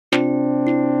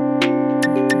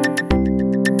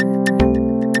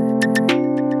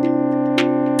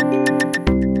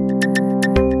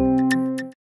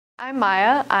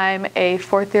Maya. I'm a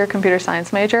fourth-year computer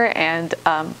science major and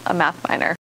a math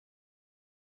minor.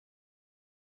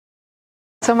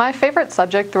 So my favorite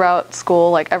subject throughout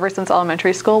school, like ever since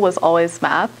elementary school, was always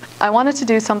math. I wanted to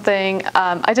do something,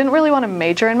 I didn't really want to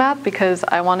major in math because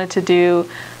I wanted to do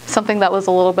something that was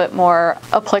a little bit more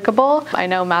applicable. I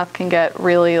know math can get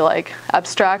really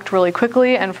abstract really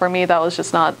quickly, and for me that was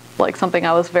just not something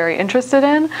I was very interested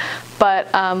in. But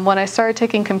when I started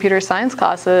taking computer science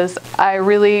classes, I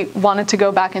really wanted to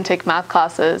go back and take math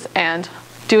classes, and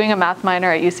doing a math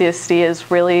minor at UCSD is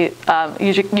really,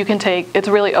 it's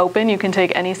really open. You can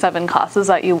take any 7 classes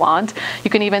that you want. You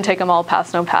can even take them all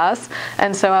pass, no pass.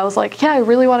 And so I was like, yeah, I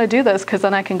really want to do this because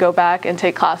then I can go back and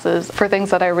take classes for things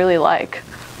that I really like.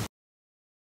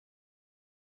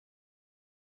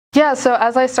 Yeah, so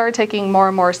as I started taking more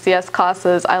and more CS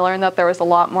classes, I learned that there was a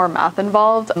lot more math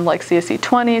involved, like CSE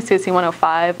 20, CSE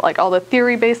 105, all the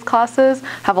theory-based classes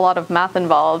have a lot of math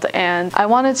involved. And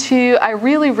I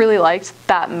really, really liked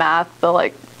that math,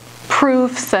 the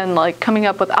proofs and coming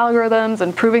up with algorithms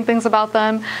and proving things about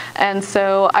them. And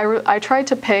so I tried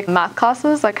to pick math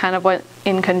classes that kind of went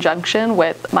in conjunction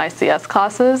with my CS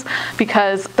classes,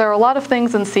 because there are a lot of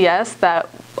things in CS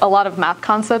a lot of math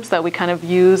concepts that we kind of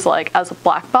use as a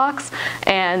black box,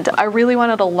 and I really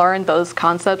wanted to learn those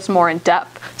concepts more in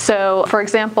depth. So for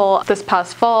example, this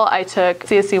past fall I took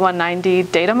CSE 190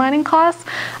 data mining class,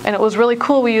 and it was really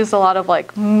cool. We used a lot of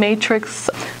matrix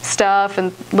stuff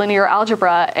and linear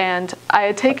algebra, and I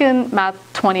had taken Math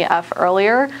 20F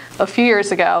earlier a few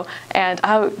years ago, and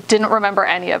I didn't remember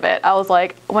any of it. I was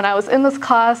when I was in this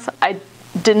class, I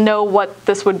didn't know what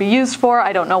this would be used for.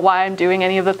 I don't know why I'm doing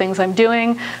any of the things I'm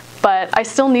doing, but I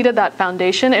still needed that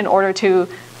foundation in order to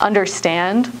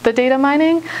understand the data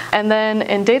mining. And then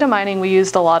in data mining, we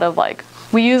used a lot of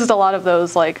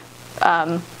those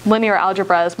linear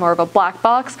algebra as more of a black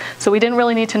box. So we didn't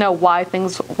really need to know why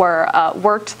things were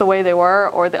worked the way they were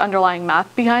or the underlying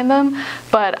math behind them.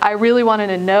 But I really wanted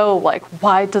to know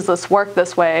why does this work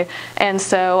this way? And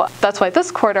so that's why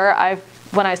this quarter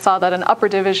when I saw that an upper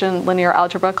division linear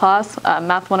algebra class,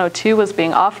 Math 102, was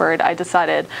being offered, I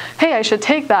decided, hey, I should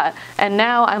take that. And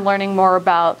now I'm learning more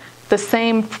about the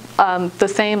same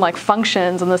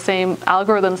functions and the same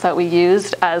algorithms that we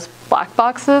used as black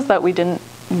boxes that we didn't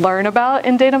learn about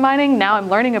in data mining. Now I'm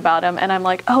learning about them, and I'm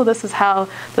oh, this is how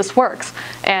this works.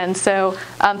 And so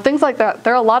things like that.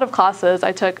 There are a lot of classes.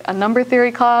 I took a number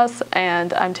theory class,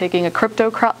 and I'm taking a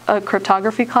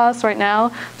cryptography class right now,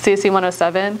 CSE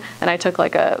 107, and I took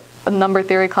a number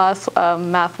theory class,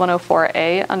 Math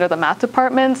 104A, under the math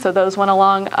department. So those went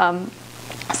along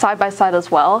side by side as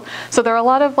well. So there are a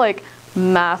lot of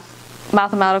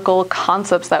mathematical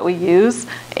concepts that we use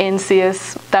in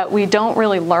CS that we don't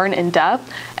really learn in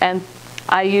depth, and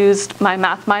I used my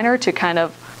math minor to kind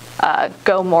of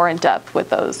go more in depth with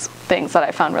those things that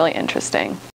I found really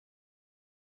interesting.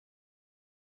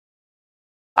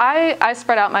 I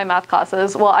spread out my math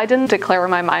classes. Well, I didn't declare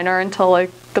my minor until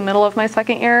the middle of my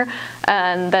second year,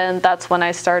 and then that's when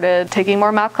I started taking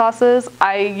more math classes.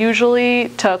 I usually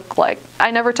took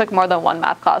I never took more than 1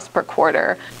 math class per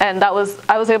quarter, and I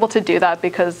was able to do that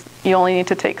because you only need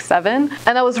to take 7,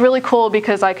 and that was really cool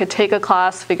because I could take a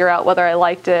class, figure out whether I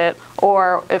liked it,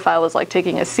 or if I was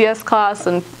taking a CS class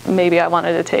and maybe I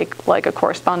wanted to take a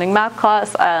corresponding math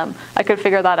class, I could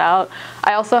figure that out.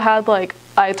 I also had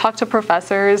I talked to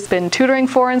professors, been tutoring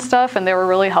for and stuff, and they were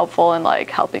really helpful in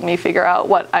helping me figure out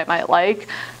what I might like.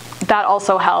 That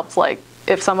also helped,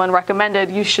 if someone recommended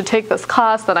you should take this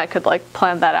class, then I could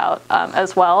plan that out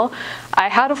as well. I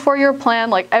had a 4-year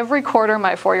plan. Every quarter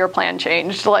my 4-year plan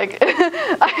changed.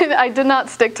 I did not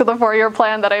stick to the 4-year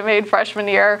plan that I made freshman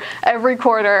year. Every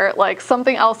quarter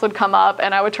something else would come up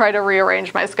and I would try to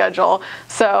rearrange my schedule.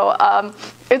 So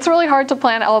it's really hard to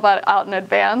plan all that out in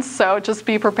advance, so just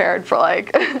be prepared for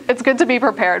it's good to be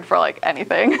prepared for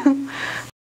anything.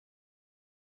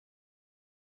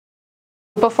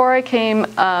 Before I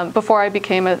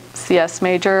became a CS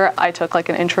major, I took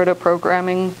an intro to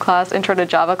programming class, intro to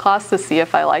Java class to see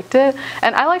if I liked it.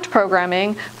 And I liked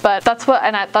programming, but that's what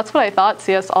I thought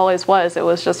CS always was. It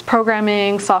was just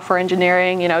programming, software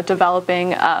engineering,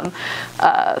 developing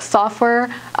software.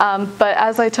 But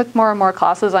as I took more and more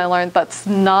classes, I learned that's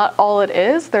not all it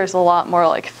is. There's a lot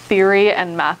more theory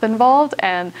and math involved,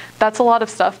 and that's a lot of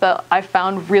stuff that I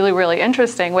found really, really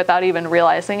interesting without even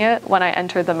realizing it when I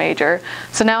entered the major.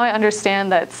 So now I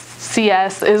understand that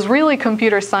CS is really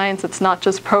computer science. It's not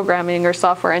just programming or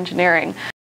software engineering.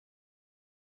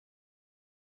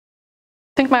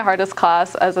 think my hardest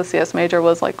class as a CS major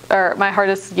was my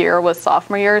hardest year was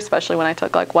sophomore year, especially when I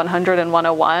took like 100 and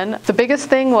 101. The biggest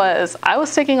thing was I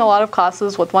was taking a lot of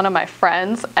classes with one of my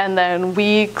friends, and then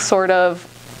we sort of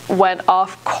went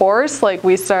off course. Like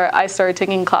I started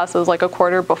taking classes like a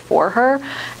quarter before her,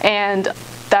 and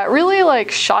that really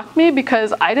like shocked me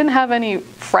because I didn't have any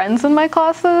friends in my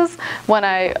classes when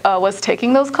I was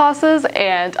taking those classes,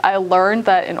 and I learned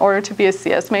that in order to be a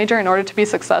CS major, in order to be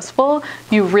successful,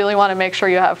 you really want to make sure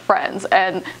you have friends.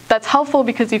 And that's helpful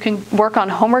because you can work on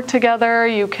homework together,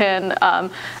 you can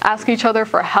ask each other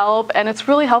for help, and it's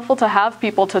really helpful to have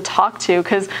people to talk to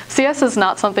because CS is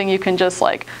not something you can just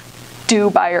like do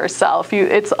by yourself.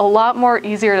 It's a lot more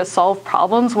easier to solve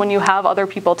problems when you have other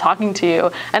people talking to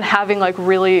you and having like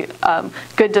really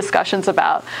good discussions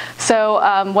about. So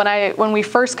when I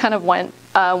first kind of went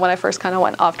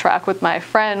off track with my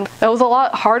friend, it was a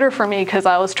lot harder for me because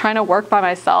I was trying to work by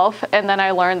myself, and then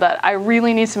I learned that I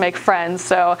really need to make friends.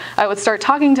 So I would start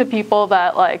talking to people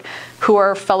that who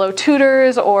are fellow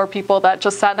tutors or people that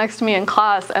just sat next to me in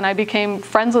class, and I became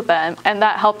friends with them, and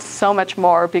that helped so much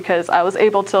more because I was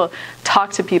able to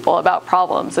talk to people about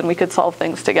problems and we could solve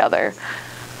things together.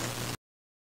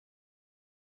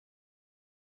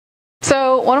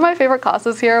 So one of my favorite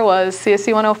classes here was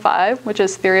CSE 105, which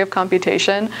is Theory of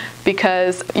Computation,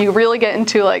 because you really get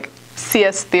into like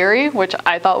CS theory, which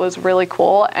I thought was really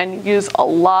cool, and use a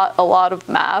lot of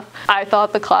math. I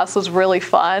thought the class was really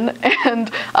fun, and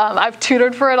I've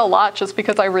tutored for it a lot just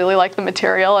because I really like the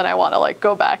material and I want to like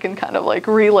go back and kind of like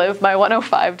relive my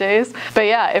 105 days. But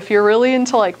yeah, if you're really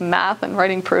into like math and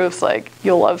writing proofs, like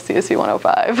you'll love CSE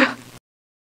 105.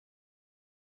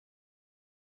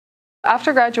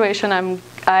 After graduation,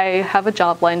 I have a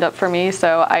job lined up for me,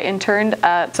 so I interned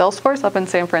at Salesforce up in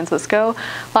San Francisco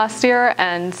last year,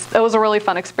 and it was a really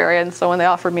fun experience, so when they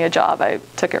offered me a job, I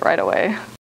took it right away.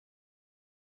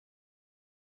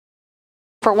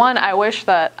 For one, I wish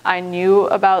that I knew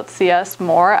about CS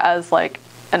more as like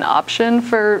an option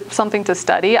for something to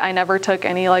study. I never took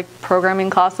any like programming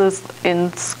classes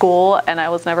in school, and I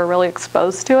was never really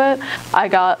exposed to it. I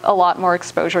got a lot more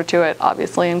exposure to it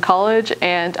obviously in college,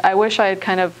 and I wish I had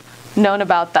kind of known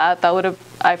about that.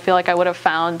 I feel like I would have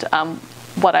found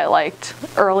what I liked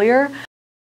earlier.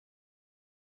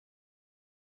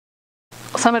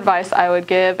 Some advice I would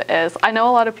give is, I know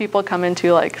a lot of people come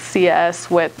into like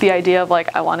CS with the idea of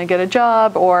like, I want to get a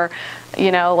job, or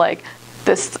like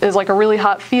this is like a really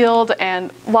hot field,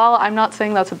 and while I'm not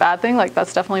saying that's a bad thing, like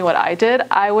that's definitely what I did,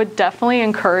 I would definitely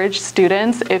encourage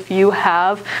students, if you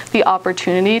have the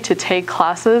opportunity to take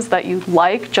classes that you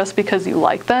like just because you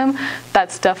like them,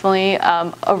 that's definitely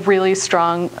a really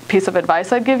strong piece of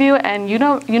advice I'd give you. And you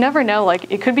never know,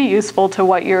 like it could be useful to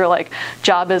what your like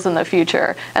job is in the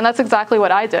future. And that's exactly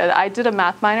what I did. I did a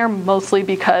math minor mostly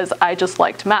because I just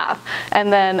liked math,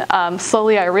 and then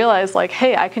slowly I realized like,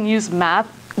 hey, I can use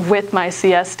math with my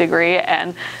CS degree,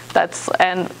 and that's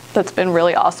been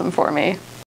really awesome for me.